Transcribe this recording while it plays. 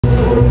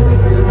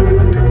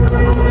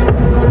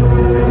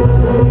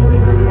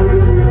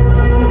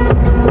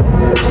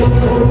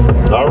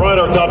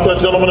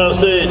gentlemen on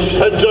stage,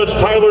 head judge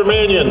Tyler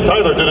Mannion.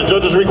 Tyler, did the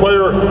judges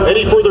require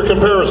any further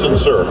comparisons,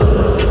 sir?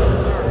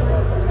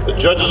 The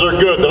judges are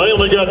good. Then I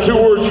only got 2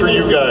 words for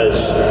you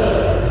guys.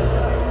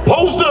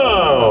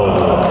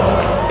 Posedown!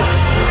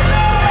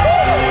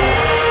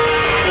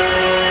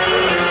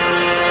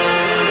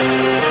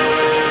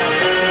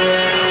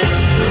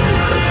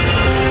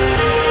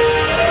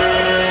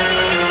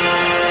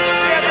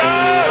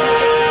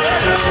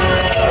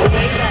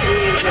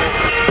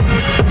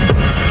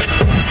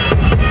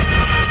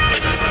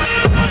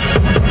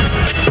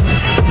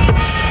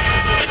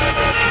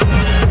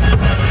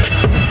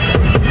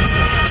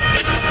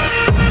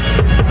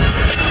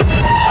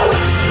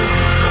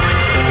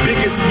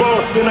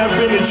 And I've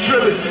been a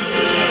trillist.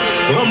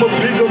 I'm a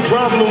bigger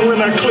problem when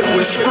I click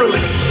with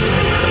Skrillex.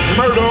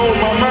 Murder on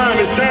my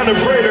mind, it's time to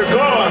pray to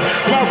God.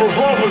 My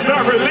revolver's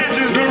not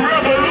religious, the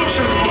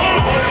revolution's born.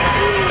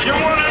 You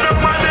wanna know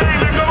my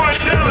name, then go and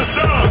tell the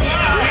Sarge.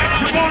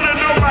 You wanna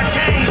know my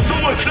game,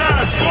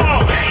 Suicide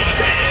Squad.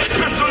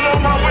 Pistol on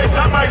my waist,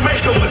 I might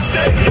make a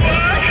mistake.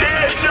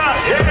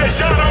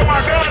 Headshot, oh my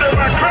God, in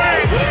my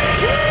grave.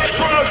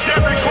 Drugs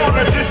every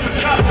corner, this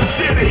is Gotham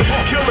City.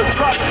 Killer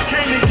crop,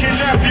 came to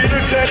kidnap you,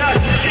 then said out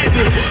your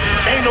kidney.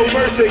 Ain't no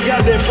mercy,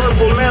 got that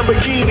purple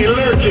Lamborghini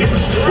lurking.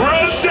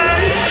 Rose,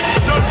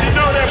 so she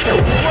know that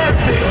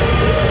worth it.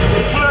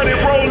 Flooded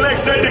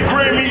Rolex at the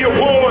Grammy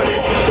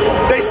Awards.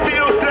 They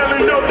still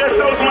selling dope, that's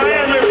those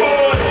Miami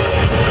boys.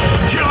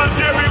 Killers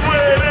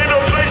everywhere, it ain't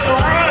no place to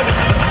run.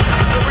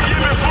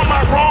 Forgive me for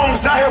my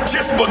wrongs, I have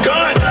just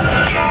begun.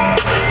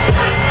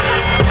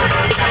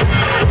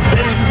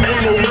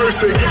 Ain't no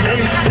mercy,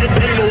 ain't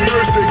no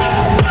mercy.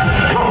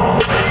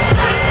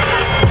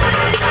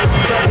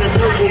 Got that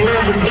purple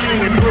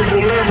Lamborghini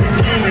lurking.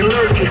 Ain't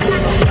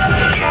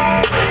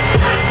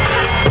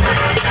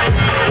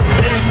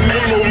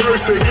no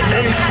mercy,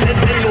 ain't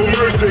no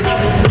mercy.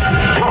 Got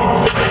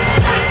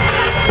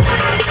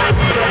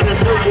that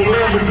purple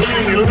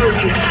Lamborghini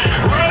lurking.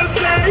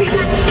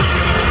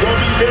 Don't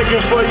be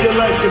begging for your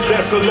life, cause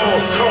that's a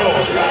lost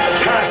cause.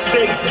 High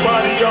stakes,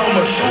 body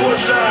armor,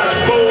 suicide,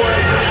 boy.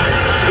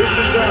 It's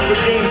the time for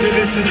games and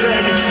it's the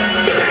time to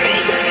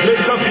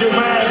make up your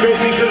mind,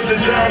 baby, cause the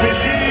time is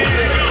here.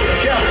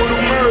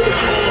 Capital murder,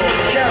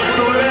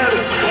 capital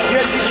letters.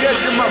 Yeah, she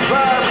catching my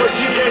vibe, but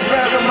she can't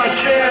fathom my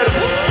cheddar.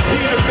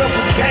 Need a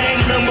couple gang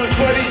members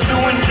for these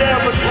new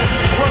endeavors.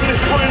 From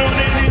this point on,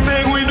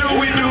 anything we do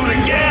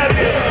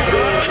together.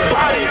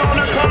 Body on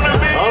the corner,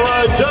 baby. All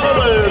right,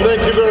 gentlemen,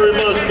 thank you very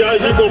much.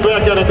 Guys, you go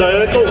back on the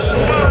diagonals.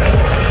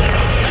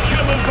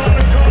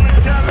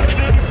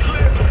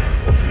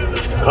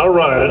 All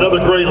right, another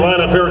great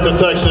lineup here at the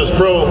Texas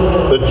Pro.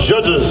 The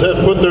judges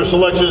have put their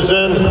selections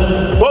in.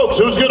 Folks,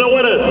 who's going to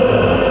win it?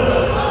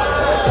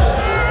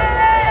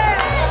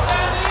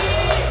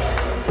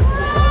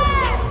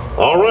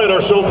 All right,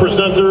 our show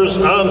presenters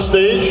on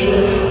stage.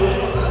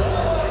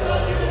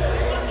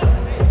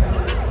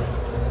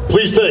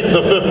 Please take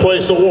the 5th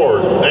place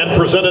award and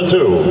present it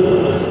to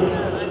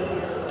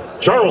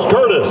Charles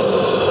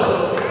Curtis.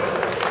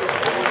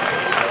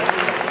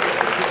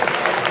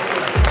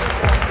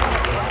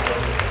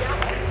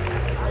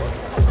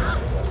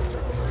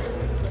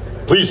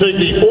 Please take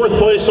the 4th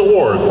place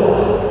award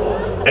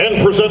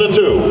and present it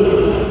to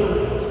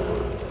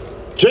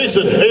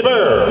Jason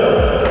Hebert.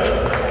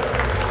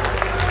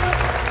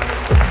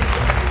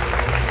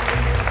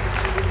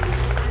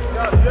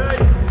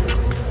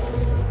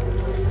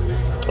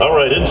 All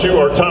right, into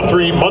our top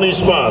 3 money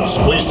spots.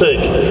 Please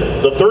take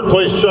the 3rd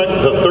place check,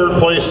 the 3rd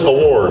place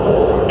award,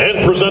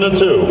 and present it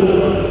to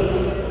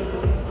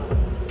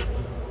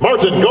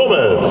Martin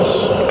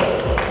Gomez.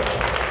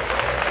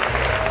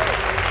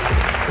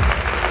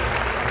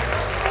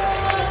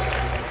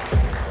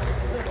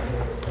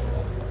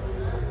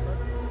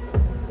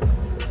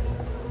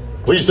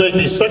 Please take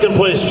the 2nd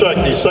place check,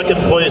 the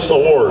 2nd place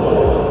award,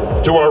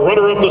 to our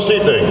runner-up this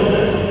evening,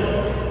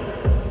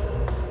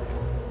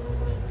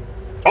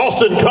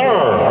 Austin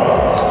Carr.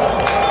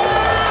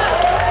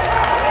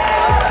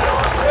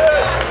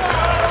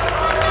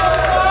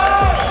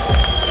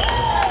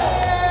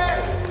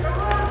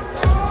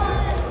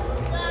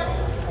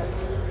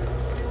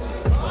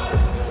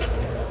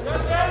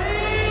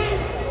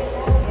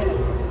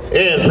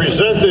 And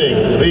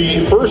presenting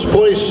the 1st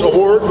place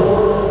award,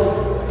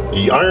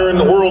 the Iron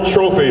World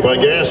Trophy by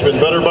Gaspin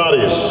Better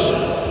Bodies.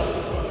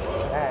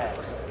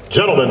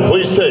 Gentlemen,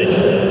 please take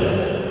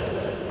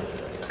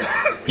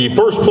the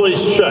 1st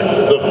place check,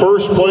 the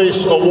 1st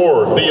place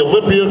award, the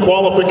Olympia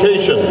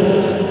qualification,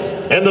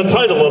 and the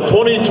title of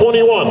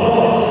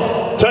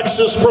 2021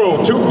 Texas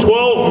Pro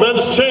 212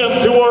 Men's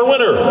Champ to our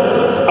winner,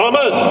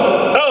 Ahmed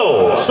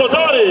El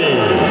Sadani.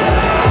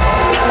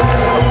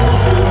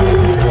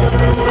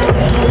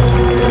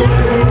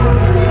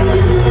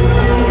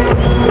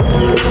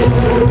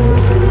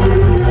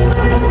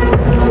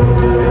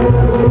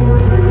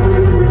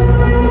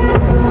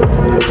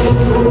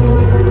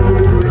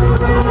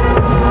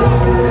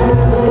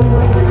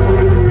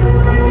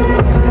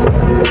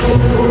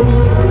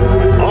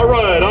 All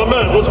right,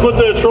 Ahmed, let's put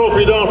that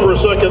trophy down for a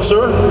second,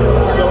 sir.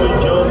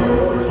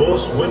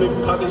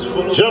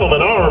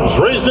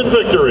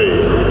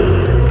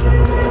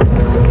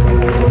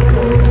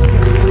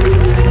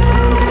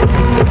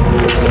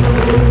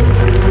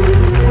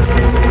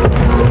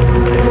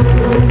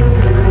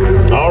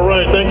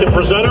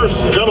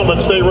 presenters. Gentlemen,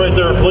 stay right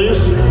there,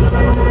 please.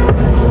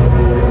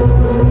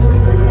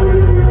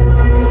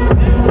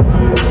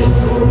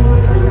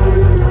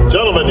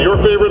 Gentlemen, your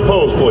favorite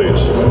pose,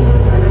 please.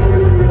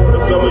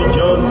 Look, I'm a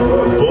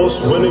young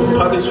boss, winning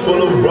pockets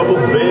full of rubber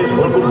bands.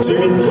 People to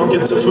me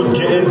get to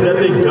forgetting that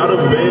they got a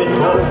man.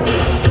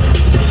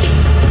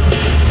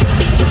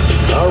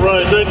 All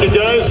right, thank you,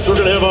 guys. We're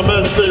going to have our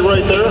men stay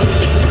right there.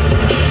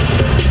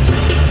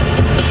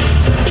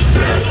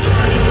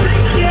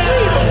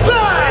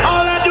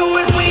 All I do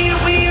is win,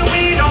 win,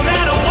 win, no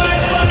matter what.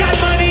 Got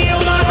money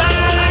on my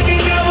mind, I can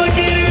never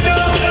get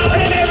enough.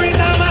 And every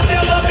time I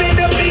step up in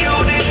the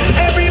building,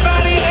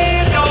 everybody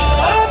hands go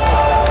up.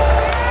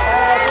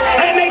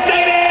 And they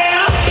stay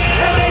there,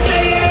 and they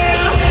say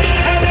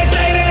yeah, and they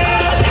say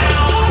there.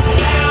 Down,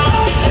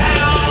 down,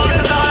 down.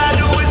 'Cause all I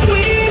do is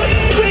win,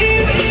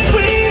 win,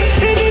 win.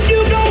 And if you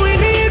going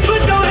in,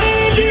 put your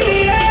hands in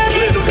the air,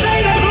 make them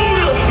stay there.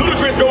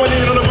 Ludacris going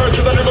in on the verse,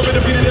 'cause I never been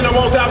defeated and I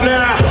won't stop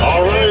now.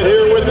 All right,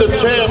 here with the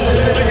champ.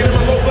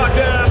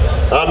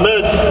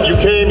 Ahmed, you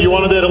came, you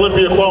wanted that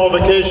Olympia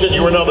qualification.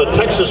 You are now the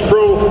Texas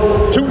Pro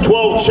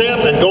 212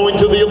 champ and going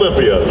to the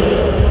Olympia.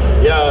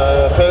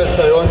 Yeah, first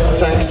I want to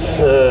thank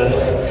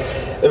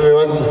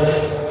everyone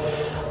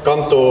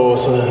come to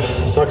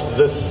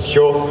this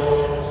show,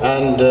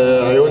 and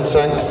I want to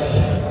thank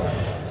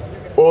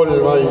all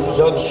my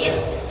judge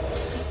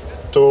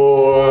to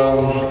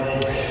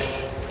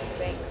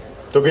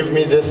give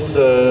me this.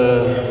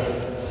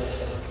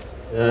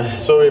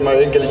 Sorry, my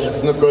English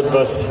is not good,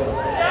 but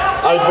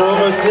I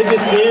promise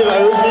next year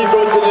I will be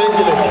good in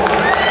English.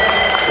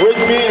 With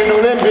me in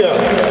Olympia.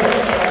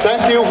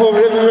 Thank you for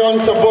everyone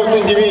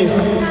supporting me.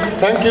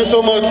 Thank you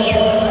so much.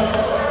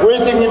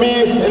 Waiting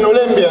me in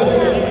Olympia.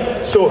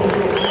 So.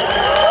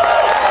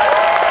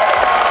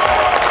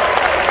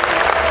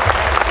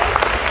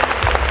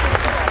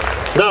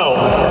 Now,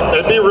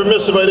 I'd be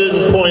remiss if I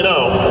didn't point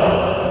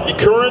out the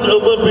current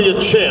Olympia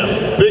champ,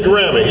 Big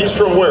Ramy. He's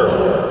from where?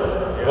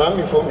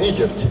 Ramy from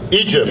Egypt.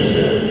 Egypt.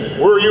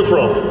 Where are you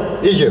from?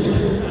 Egypt.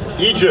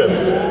 Egypt.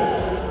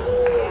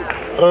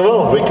 I don't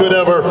know. We could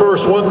have our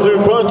first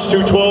 1-2 punch,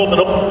 212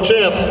 and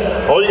champ.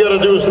 All you got to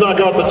do is knock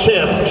out the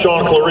champ,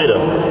 Sean Clarita.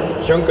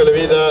 Sean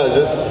Clarita,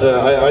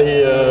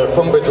 I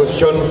competed with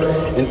Sean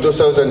in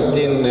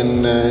 2010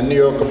 in New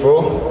York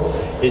Pro.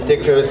 He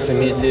took first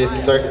and he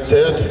took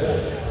third.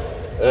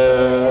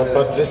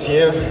 But this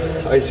year,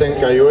 I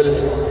think I will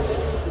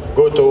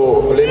go to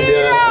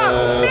Olympia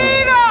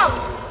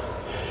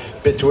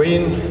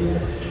between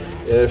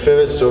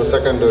first or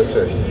second or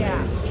third.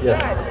 Yeah.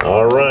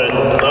 All right.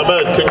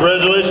 Ahmed,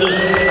 congratulations.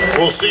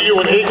 We'll see you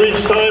in 8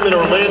 weeks' time in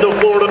Orlando,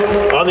 Florida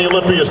on the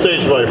Olympia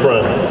stage, my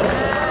friend.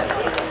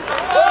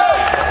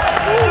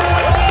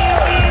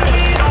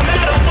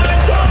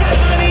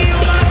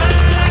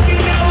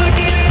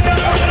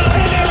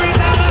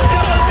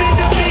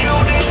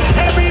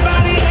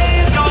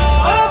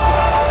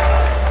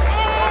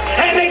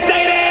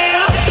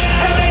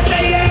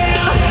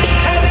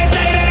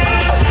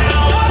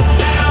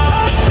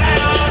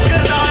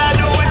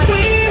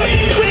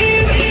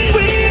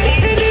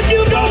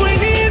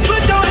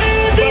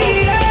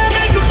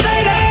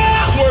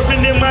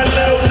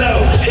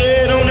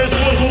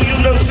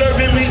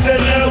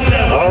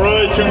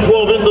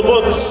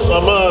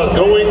 I'm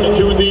going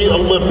to the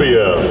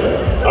Olympia.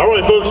 All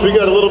right, folks, we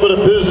got a little bit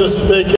of business to take care of.